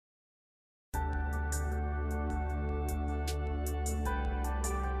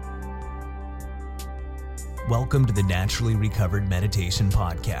Welcome to the Naturally Recovered Meditation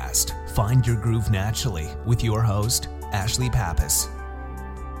Podcast. Find your groove naturally with your host, Ashley Pappas.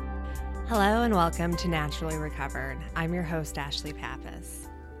 Hello and welcome to Naturally Recovered. I'm your host, Ashley Pappas.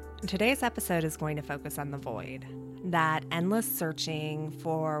 Today's episode is going to focus on the void, that endless searching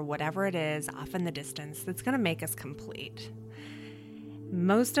for whatever it is off in the distance that's going to make us complete.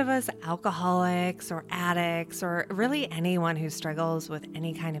 Most of us alcoholics or addicts, or really anyone who struggles with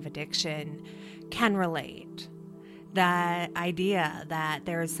any kind of addiction, can relate. That idea that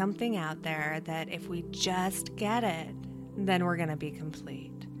there is something out there that if we just get it, then we're going to be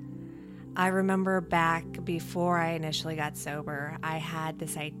complete. I remember back before I initially got sober, I had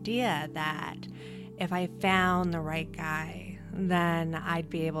this idea that if I found the right guy, then I'd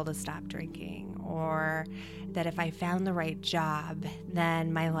be able to stop drinking, or that if I found the right job,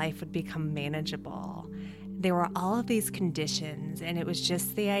 then my life would become manageable. There were all of these conditions, and it was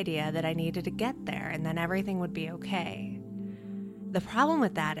just the idea that I needed to get there, and then everything would be okay. The problem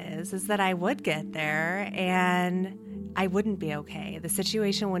with that is that I would get there, and I wouldn't be okay. The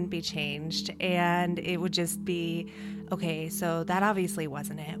situation wouldn't be changed, and it would just be, okay, so that obviously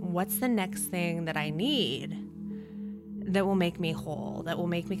wasn't it. What's the next thing that I need that will make me whole, that will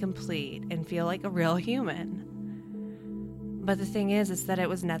make me complete and feel like a real human? But the thing is that it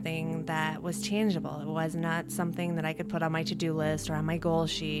was nothing that was tangible. It was not something that I could put on my to-do list or on my goal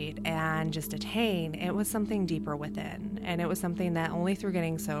sheet and just attain. It was something deeper within, and it was something that only through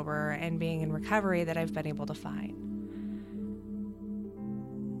getting sober and being in recovery that I've been able to find.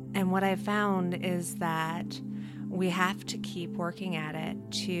 And what I've found is that we have to keep working at it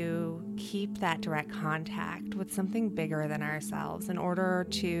to keep that direct contact with something bigger than ourselves in order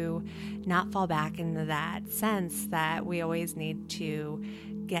to not fall back into that sense that we always need to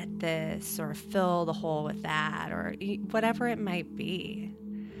get this or fill the hole with that or whatever it might be.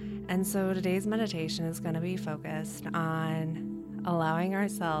 And so today's meditation is going to be focused on allowing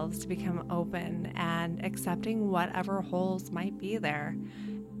ourselves to become open and accepting whatever holes might be there,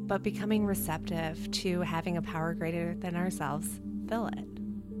 but becoming receptive to having a power greater than ourselves fill it.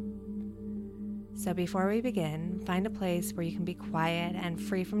 So before we begin, find a place where you can be quiet and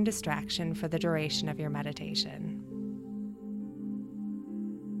free from distraction for the duration of your meditation.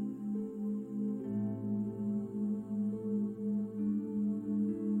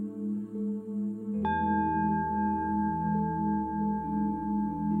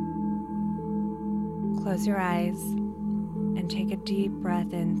 Close your eyes and take a deep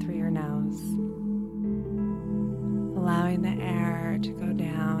breath in through your nose, allowing the air to go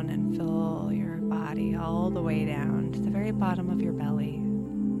down and fill your body all the way down to the very bottom of your belly.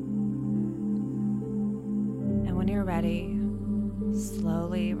 And when you're ready,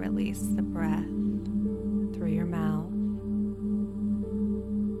 slowly release the breath through your mouth,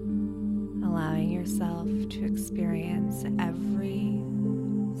 allowing yourself to experience every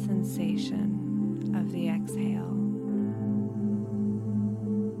sensation of the exhale.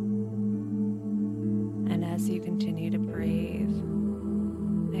 As you continue to breathe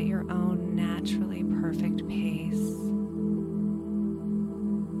at your own naturally perfect pace,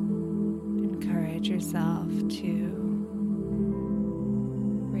 encourage yourself to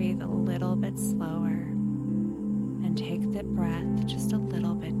breathe a little bit slower and take the breath just a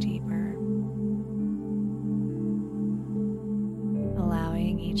little bit deeper,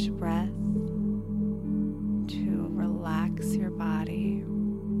 allowing each breath to relax your body,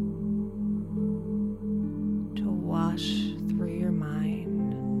 wash through your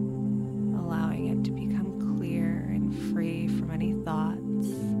mind, allowing it to become clear and free from any thoughts.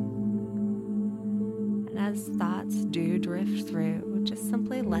 And as thoughts do drift through, just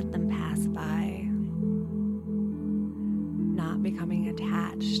simply let them pass by, not becoming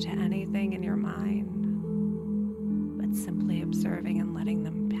attached to anything in your mind, but simply observing and letting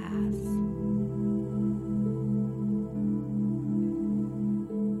them pass.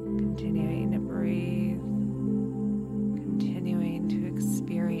 Continuing to breathe, continuing to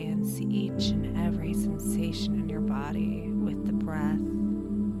experience each and every sensation in your body with the breath,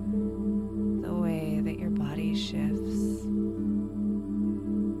 the way that your body shifts,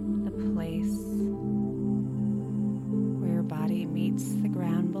 the place where your body meets the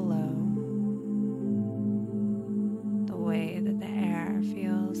ground below, the way that the air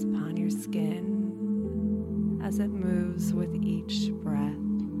feels upon your skin as it moves with each breath.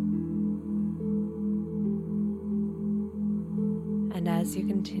 And as you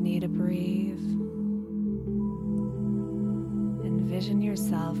continue to breathe, envision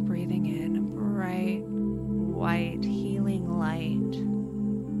yourself breathing in a bright, white, healing light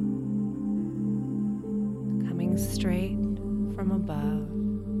coming straight from above.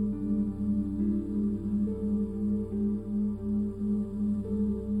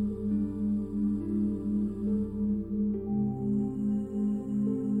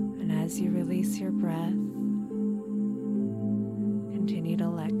 as you release your breath, continue to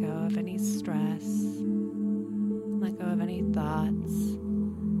let go of any stress, let go of any thoughts,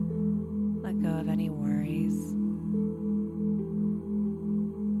 let go of any worries,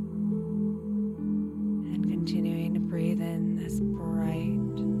 and continuing to breathe in this bright,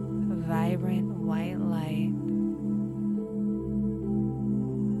 vibrant white light,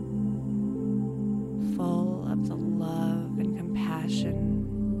 full of the love and compassion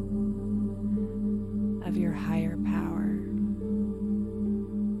of your higher power,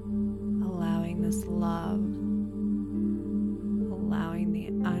 allowing this love, allowing the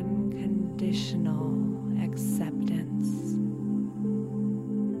unconditional acceptance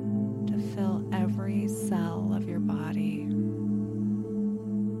to fill every cell of your body,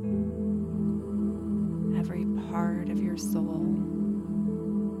 every part of your soul.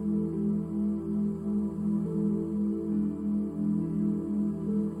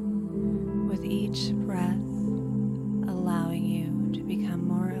 With each breath, allowing you to become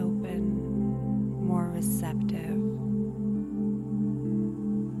more open, more receptive.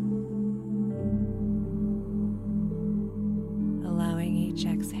 Allowing each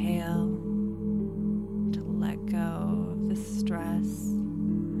exhale to let go of the stress,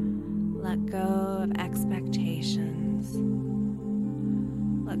 let go of expectations,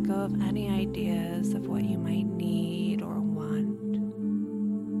 let go of any ideas of what you might need or want.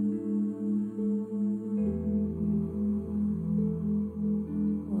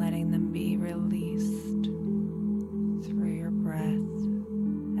 Letting them be released through your breath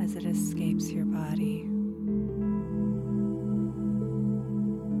as it escapes your body.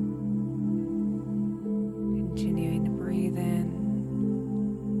 Continuing to breathe in,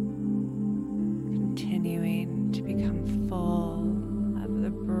 continuing to become full of the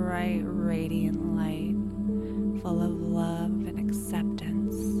bright, radiant light, full of love and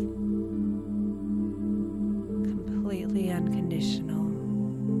acceptance, completely unconditional.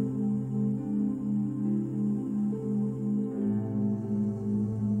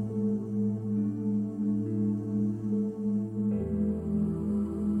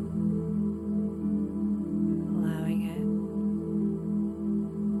 Allowing it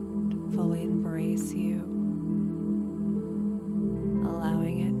to fully embrace you,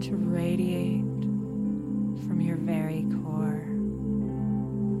 allowing it to radiate from your very core.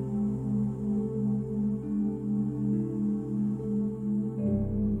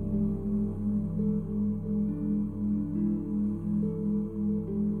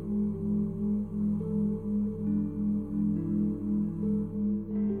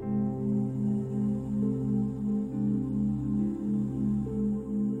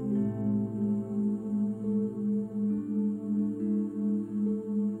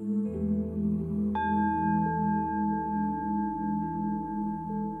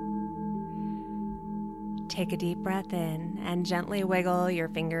 Take a deep breath in and gently wiggle your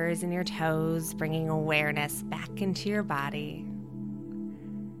fingers and your toes, bringing awareness back into your body.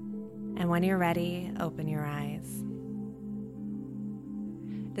 And when you're ready, open your eyes.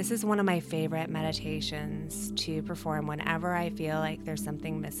 This is one of my favorite meditations to perform whenever I feel like there's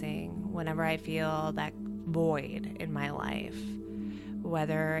something missing, whenever I feel that void in my life,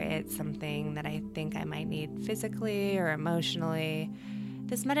 whether it's something that I think I might need physically or emotionally.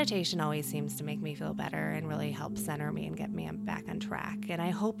 This meditation always seems to make me feel better and really help center me and get me back on track, and I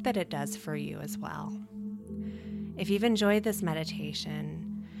hope that it does for you as well. If you've enjoyed this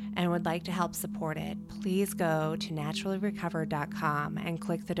meditation and would like to help support it, please go to naturallyrecovered.com and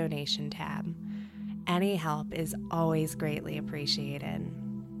click the donation tab. Any help is always greatly appreciated.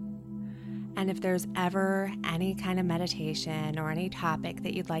 And if there's ever any kind of meditation or any topic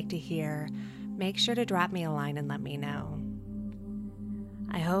that you'd like to hear, make sure to drop me a line and let me know.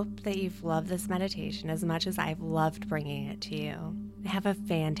 I hope that you've loved this meditation as much as I've loved bringing it to you. Have a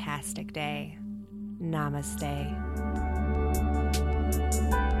fantastic day. Namaste.